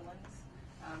and the Netherlands,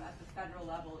 at the federal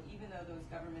level, even though those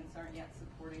governments aren't yet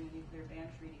supporting the nuclear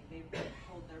ban treaty, they've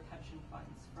pulled their pension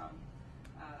funds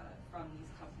from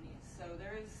these companies. So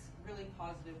there is really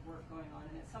positive work going on,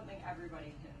 and it's something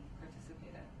everybody can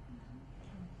participate in.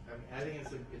 I mean, I think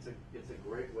it's a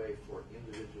great way for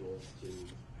individuals to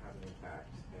have an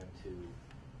impact and to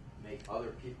make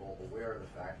other people aware of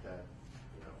the fact that,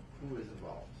 you know, who is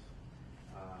involved.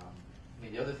 I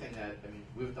mean, the other thing that, I mean,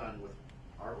 we've done with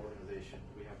our organization,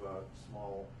 we have a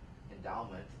small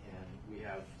endowment, and we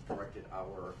have directed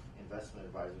our investment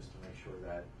advisors to make sure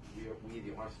that we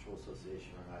the Arms Control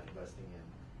Association, are not investing in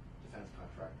defense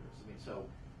contractors. I mean, so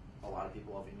a lot of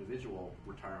people have individual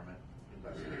retirement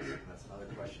investments, and that's another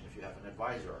question. If you have an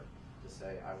advisor to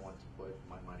say, I want to put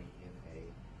my money in a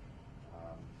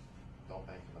Don't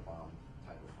Bank on the Bomb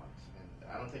type of funds. And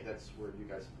I don't think that's where you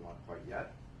guys have gone quite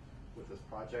yet with this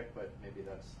project, but maybe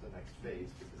that's the next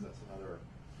phase, because that's another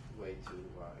way to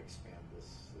expand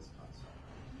this concept.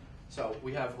 So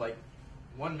we have like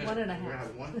 1 minute. 1 and a half. We're gonna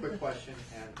have one quick question,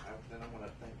 and then I'm gonna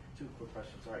think 2 quick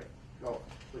questions. All right, go,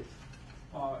 please.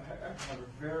 I have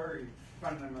a very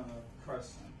fundamental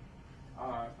question.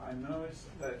 I noticed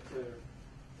that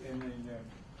in the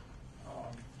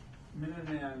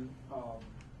Minuteman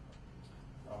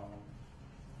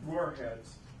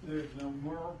warheads, there's no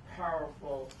more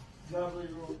powerful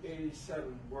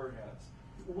W87 warheads.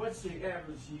 What's the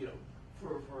average yield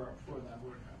for that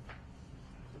warhead?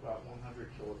 It's about 100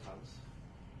 kilotons.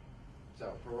 So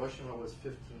Hiroshima was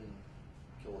 15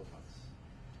 kilotons.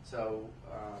 So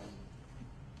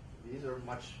these are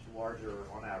much larger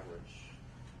on average.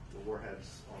 The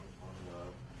warheads on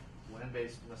the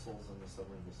land-based missiles and the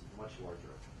submarine missiles much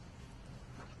larger.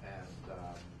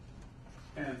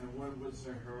 And what was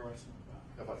the Hiroshima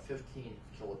about? About 15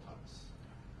 kilotons.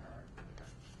 All right.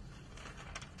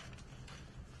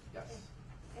 Yes.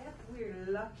 If we're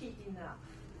lucky enough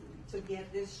to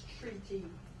get this treaty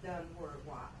done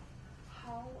worldwide,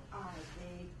 how are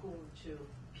they going to,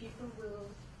 people will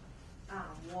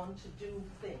want to do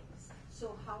things.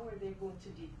 So how are they going to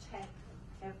detect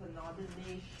if another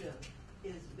nation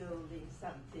is building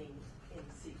something in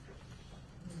secret?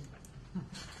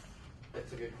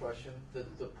 That's a good question.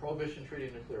 The Prohibition Treaty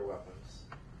of Nuclear Weapons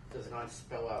does not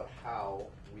spell out how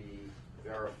we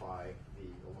verify the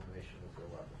elimination of nuclear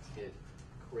weapons. It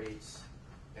creates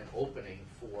an opening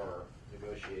for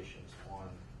negotiations on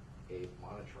a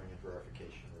monitoring and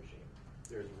verification regime.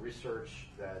 There's research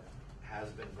that has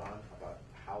been done about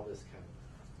how this can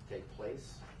take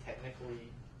place. Technically,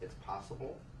 it's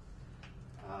possible,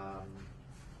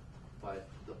 but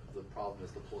the problem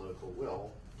is the political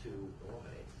will to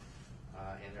eliminate.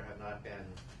 And there have not been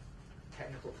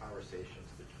technical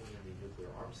conversations between the nuclear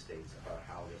armed states about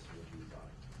how this would be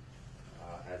done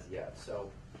as yet. So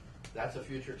that's a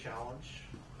future challenge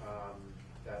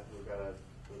that we've got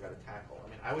to tackle. I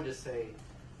mean, I would just say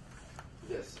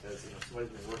this, as you know,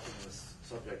 somebody's been working on this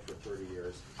subject for 30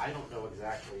 years. I don't know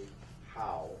exactly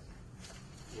how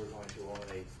we're going to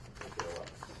eliminate nuclear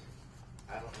weapons.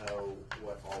 I don't know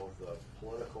what all of the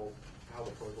how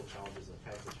the political challenges and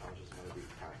technical challenges are going to be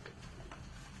tackled.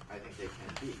 I think they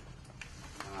can be.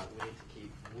 We need to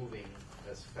keep moving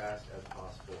as fast as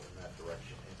possible in that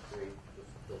direction and create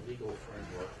the legal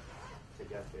framework to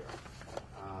get there.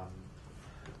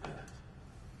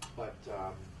 But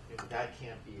that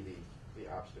can't be the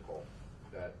obstacle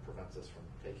that prevents us from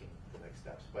taking the next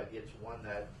steps. But it's one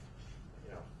that,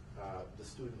 the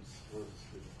students,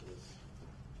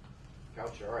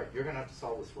 Goucher, all right, you're going to have to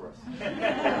solve this for us.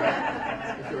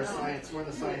 If you're a science, we're in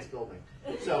the science building.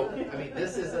 So, I mean,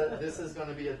 this is going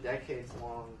to be a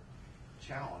decades-long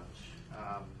challenge,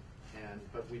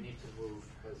 but we need to move,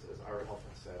 as Ira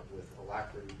Hoffman said, with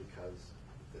alacrity, because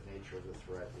the nature of the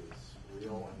threat is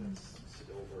real and it's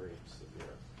still very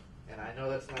severe. And I know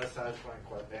that's not a satisfying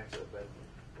answer, but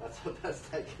that's the best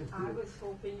I can do. I was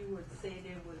hoping you would say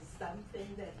there was something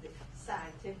that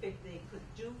scientific they could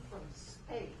do from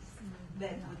space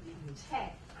that would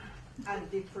detect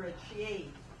and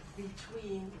differentiate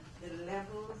between the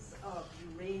levels of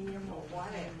uranium or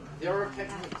whatever. There are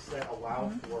techniques that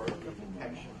allow for the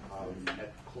detection of,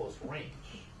 at close range,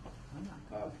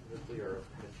 of nuclear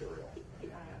material.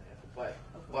 But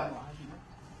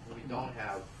we don't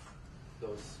have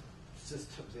those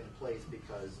systems in place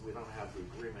because we don't have the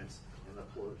agreements and the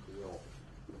political will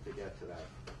to get to that.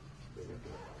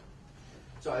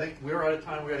 So I think we're out of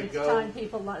time. We got to It's go. time,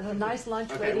 people. There's a nice lunch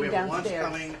Okay, we waiting have lunch downstairs.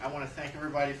 coming. I want to thank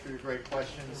everybody for your great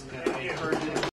questions, and I encourage you.